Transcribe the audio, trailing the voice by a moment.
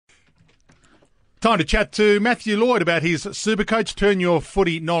Time to chat to Matthew Lloyd about his Supercoach. Turn your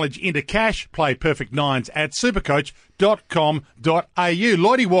footy knowledge into cash. Play perfect nines at supercoach.com.au.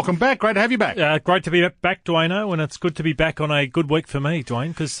 Lloydie, welcome back. Great to have you back. Great to be back, Dwayno, and it's good to be back on a good week for me, Dwayne,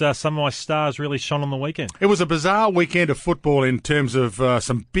 because some of my stars really shone on the weekend. It was a bizarre weekend of football in terms of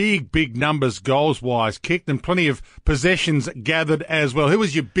some big numbers goals-wise kicked and plenty of possessions gathered as well. Who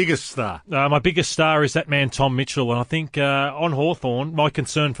was your biggest star? My biggest star is that man, Tom Mitchell, and I think on Hawthorn, my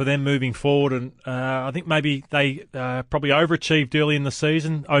concern for them moving forward, and I think maybe they probably overachieved early in the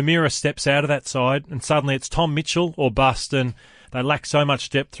season. O'Meara steps out of that side, and suddenly it's Tom Mitchell or bust, and they lack so much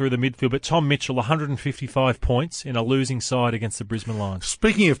depth through the midfield. But Tom Mitchell, 155 points in a losing side against the Brisbane Lions.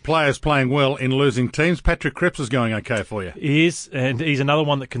 Speaking of players playing well in losing teams, Patrick Cripps is going okay for you. He is, and he's another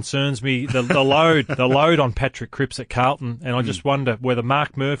one that concerns me. The load on Patrick Cripps at Carlton, and I just wonder whether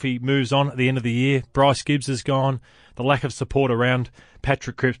Mark Murphy moves on at the end of the year. Bryce Gibbs is gone. The lack of support around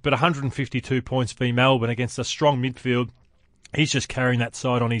Patrick Cripps, but 152 points v Melbourne against a strong midfield. He's just carrying that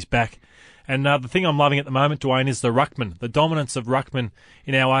side on his back. And the thing I'm loving at the moment, Dwayne, is the ruckman, the dominance of ruckman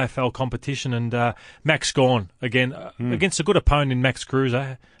in our AFL competition. And Max Gawn, again, against a good opponent in Matthew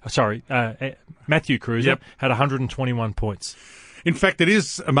Cruiser, had 121 points. In fact, it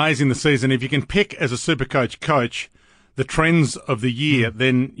is amazing this season. If you can pick as a Supercoach coach the trends of the year,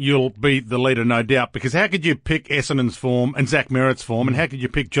 then you'll be the leader, no doubt. Because how could you pick Essendon's form and Zach Merritt's form, and how could you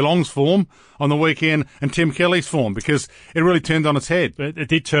pick Geelong's form on the weekend and Tim Kelly's form? Because it really turned on its head. It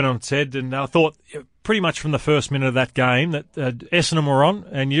did turn on its head, and I thought pretty much from the first minute of that game that Essendon were on,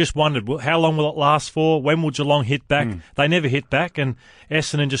 and you just wondered, well, how long will it last for? When will Geelong hit back? They never hit back, and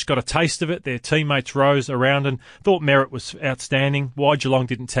Essendon just got a taste of it. Their teammates rose around and thought Merritt was outstanding. Why Geelong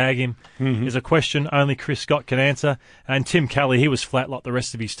didn't tag him is a question only Chris Scott can answer. And Tim Kelly, he was flat like the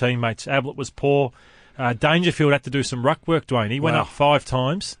rest of his teammates. Ablett was poor. Dangerfield had to do some ruck work, Dwayne. He went up 5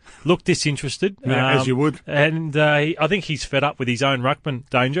 times, looked disinterested. As you would. And I think he's fed up with his own ruckman,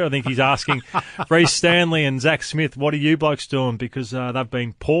 Danger. I think he's asking Reece Stanley and Zach Smith, what are you blokes doing? Because they've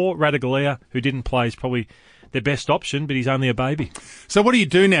been poor. Radaglia, who didn't play, is probably their best option, but he's only a baby. So what do you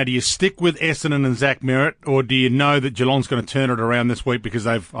do now? Do you stick with Essendon and Zach Merritt, or do you know that Geelong's going to turn it around this week because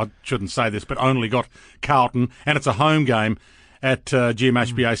they've, I shouldn't say this, but only got Carlton, and it's a home game at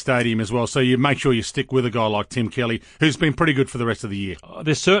GMHBA Stadium as well, so you make sure you stick with a guy like Tim Kelly, who's been pretty good for the rest of the year.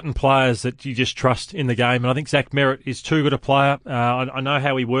 There's certain players that you just trust in the game, and I think Zach Merritt is too good a player. I know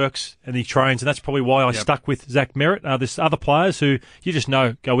how he works and he trains, and that's probably why I stuck with Zach Merritt. There's other players who you just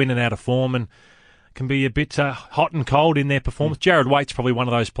know go in and out of form and can be a bit hot and cold in their performance. Jared Waite's probably one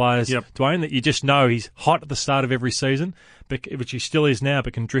of those players, Dwayne, that you just know he's hot at the start of every season, which he still is now,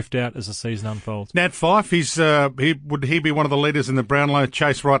 but can drift out as the season unfolds. Nat Fyfe, would he be one of the leaders in the Brownlow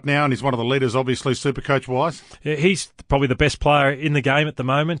chase right now? And he's one of the leaders, obviously, Supercoach-wise. Yeah, he's probably the best player in the game at the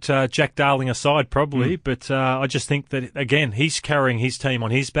moment, Jack Darling aside, probably. But I just think that, again, he's carrying his team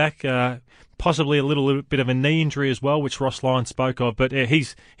on his back. Possibly a little bit of a knee injury as well, which Ross Lyon spoke of. But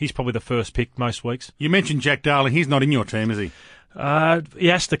he's probably the first pick most weeks. You mentioned Jack Darling. He's not in your team, is he? He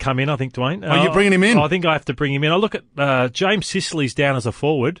has to come in, I think, Dwayne. Oh, you're bringing him in? I think I have to bring him in. I look at James Sicily's down as a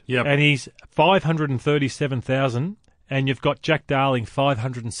forward, and he's 537,000, and you've got Jack Darling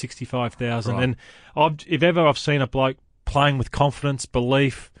 565,000. Right. And if ever I've seen a bloke playing with confidence,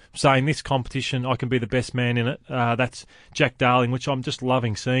 belief, saying this competition, I can be the best man in it, that's Jack Darling, which I'm just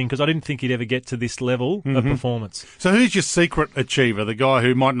loving seeing, because I didn't think he'd ever get to this level of performance. So who's your secret achiever, the guy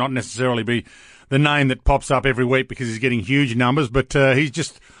who might not necessarily be the name that pops up every week because he's getting huge numbers, but he's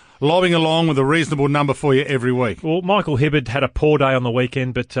just lobbing along with a reasonable number for you every week? Well, Michael Hibberd had a poor day on the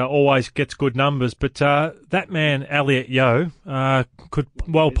weekend, but always gets good numbers. But that man, Elliot Yeo, could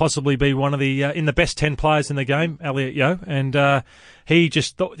well possibly be one of the in the best 10 players in the game, Elliot Yeo. And he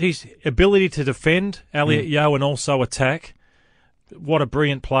just thought his ability to defend, Elliot Yeo, and also attack, what a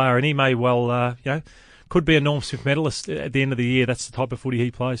brilliant player. And he may well, could be a Norm Smith medalist at the end of the year. That's the type of footy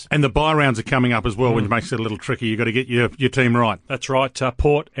he plays. And the bye rounds are coming up as well, which makes it a little tricky. You've got to get your team right. That's right.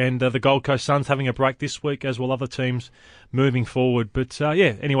 Port and the Gold Coast Suns having a break this week, as will other teams moving forward. But,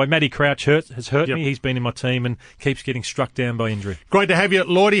 anyway, Matty Crouch has hurt me. He's been in my team and keeps getting struck down by injury. Great to have you,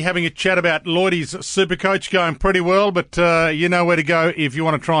 Lloydie, having a chat about Lloydie's Supercoach going pretty well, but you know where to go if you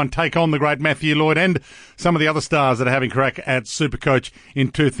want to try and take on the great Matthew Lloyd and some of the other stars that are having crack at Supercoach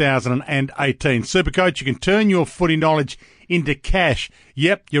in 2018. Supercoach, you can turn your footy knowledge into cash.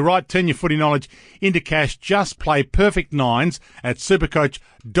 Yep, you're right, turn your footy knowledge into cash. Just play Perfect Nines at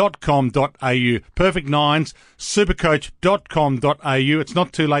supercoach.com.au. Perfect Nines, supercoach.com.au. It's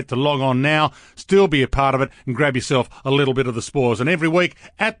not too late to log on now, still be a part of it, and grab yourself a little bit of the spoils. And every week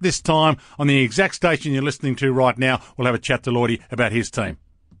at this time on the exact station you're listening to right now, we'll have a chat to Lloydie about his team.